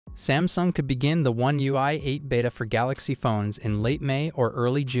Samsung could begin the One UI 8 beta for Galaxy phones in late May or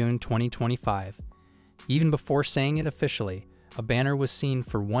early June 2025. Even before saying it officially, a banner was seen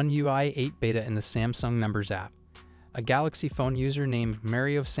for One UI 8 beta in the Samsung Members app. A Galaxy phone user named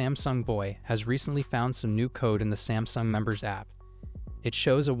Mario Samsung Boy has recently found some new code in the Samsung Members app. It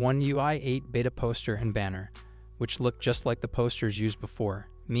shows a One UI 8 beta poster and banner, which look just like the posters used before,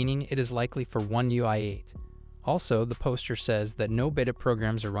 meaning it is likely for One UI 8. Also, the poster says that no beta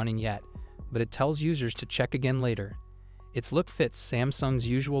programs are running yet, but it tells users to check again later. Its look fits Samsung's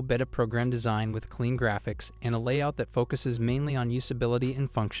usual beta program design with clean graphics and a layout that focuses mainly on usability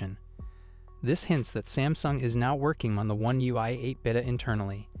and function. This hints that Samsung is now working on the One UI 8 beta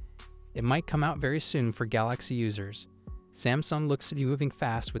internally. It might come out very soon for Galaxy users. Samsung looks to be moving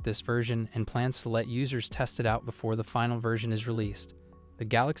fast with this version and plans to let users test it out before the final version is released. The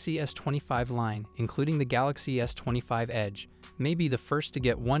Galaxy S25 line, including the Galaxy S25 Edge, may be the first to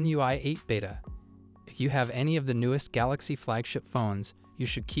get One UI 8 beta. If you have any of the newest Galaxy flagship phones, you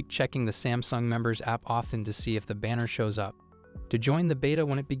should keep checking the Samsung Members app often to see if the banner shows up. To join the beta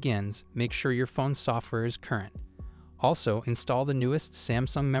when it begins, make sure your phone's software is current. Also, install the newest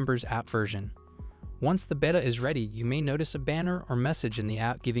Samsung Members app version. Once the beta is ready, you may notice a banner or message in the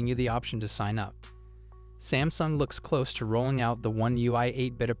app giving you the option to sign up. Samsung looks close to rolling out the One UI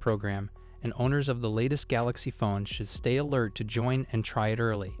 8 beta program, and owners of the latest Galaxy phones should stay alert to join and try it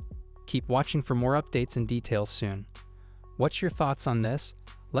early. Keep watching for more updates and details soon. What's your thoughts on this?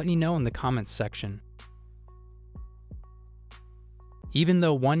 Let me know in the comments section. Even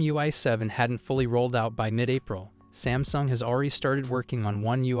though One UI 7 hadn't fully rolled out by mid-April, Samsung has already started working on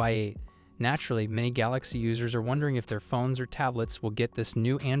One UI 8. Naturally, many Galaxy users are wondering if their phones or tablets will get this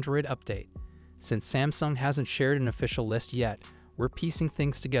new Android update. Since Samsung hasn't shared an official list yet, we're piecing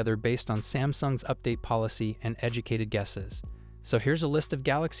things together based on Samsung's update policy and educated guesses. So here's a list of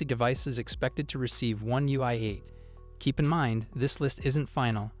Galaxy devices expected to receive One UI 8. Keep in mind, this list isn't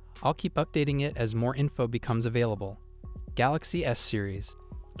final. I'll keep updating it as more info becomes available. Galaxy S series,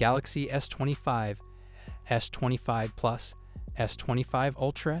 Galaxy S25, S25 Plus, S25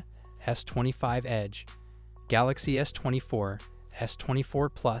 Ultra, S25 Edge, Galaxy S24, S24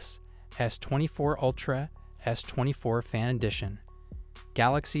 Plus, S24 Ultra, S24 Fan Edition,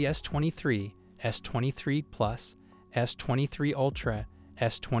 Galaxy S23, S23 Plus, S23 Ultra,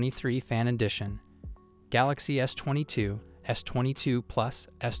 S23 Fan Edition, Galaxy S22, S22 Plus,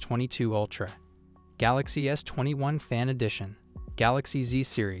 S22 Ultra, Galaxy S21 Fan Edition, Galaxy Z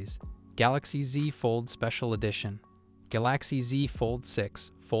Series, Galaxy Z Fold Special Edition, Galaxy Z Fold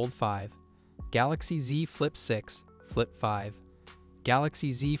 6, Fold 5, Galaxy Z Flip 6, Flip 5,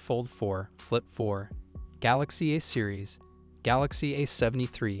 Galaxy Z Fold 4, Flip 4, Galaxy A Series, Galaxy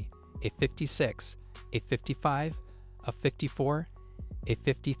A73, A56, A55, A54,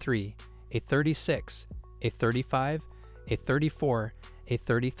 A53, A36, A35, A34,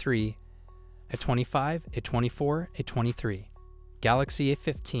 A33, A25, A24, A23, Galaxy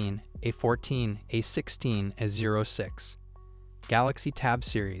A15, A14, A16, A06, Galaxy Tab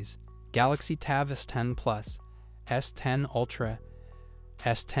Series, Galaxy Tab S10 Plus, S10 Ultra,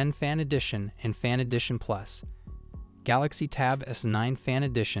 S10 Fan Edition and Fan Edition Plus, Galaxy Tab S9 Fan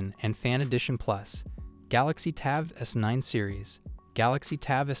Edition and Fan Edition Plus, Galaxy Tab S9 Series, Galaxy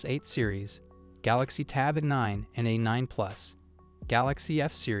Tab S8 Series, Galaxy Tab A9 and A9 Plus, Galaxy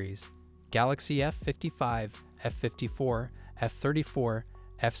F Series, Galaxy F55, F54, F34,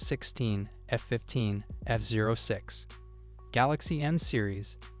 F16, F15, F06, Galaxy M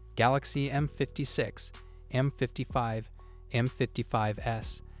Series, Galaxy M56, M55,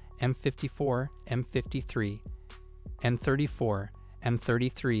 M55s, M54, M53, M34,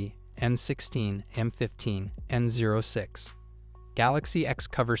 M33, M16, M15, N06. Galaxy X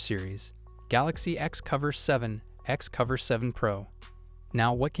Cover Series, Galaxy X Cover 7, X Cover 7 Pro.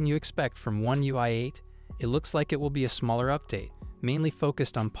 Now what can you expect from One UI 8? It looks like it will be a smaller update, mainly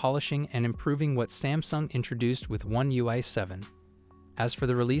focused on polishing and improving what Samsung introduced with One UI 7. As for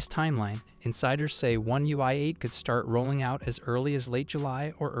the release timeline, insiders say One UI 8 could start rolling out as early as late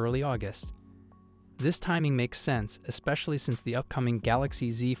July or early August. This timing makes sense, especially since the upcoming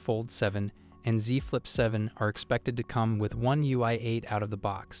Galaxy Z Fold 7 and Z Flip 7 are expected to come with One UI 8 out of the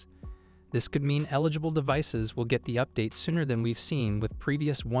box. This could mean eligible devices will get the update sooner than we've seen with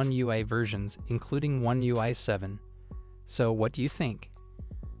previous One UI versions, including One UI 7. So what do you think?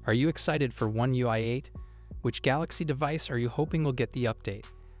 Are you excited for One UI 8? Which Galaxy device are you hoping will get the update?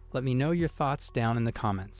 Let me know your thoughts down in the comments.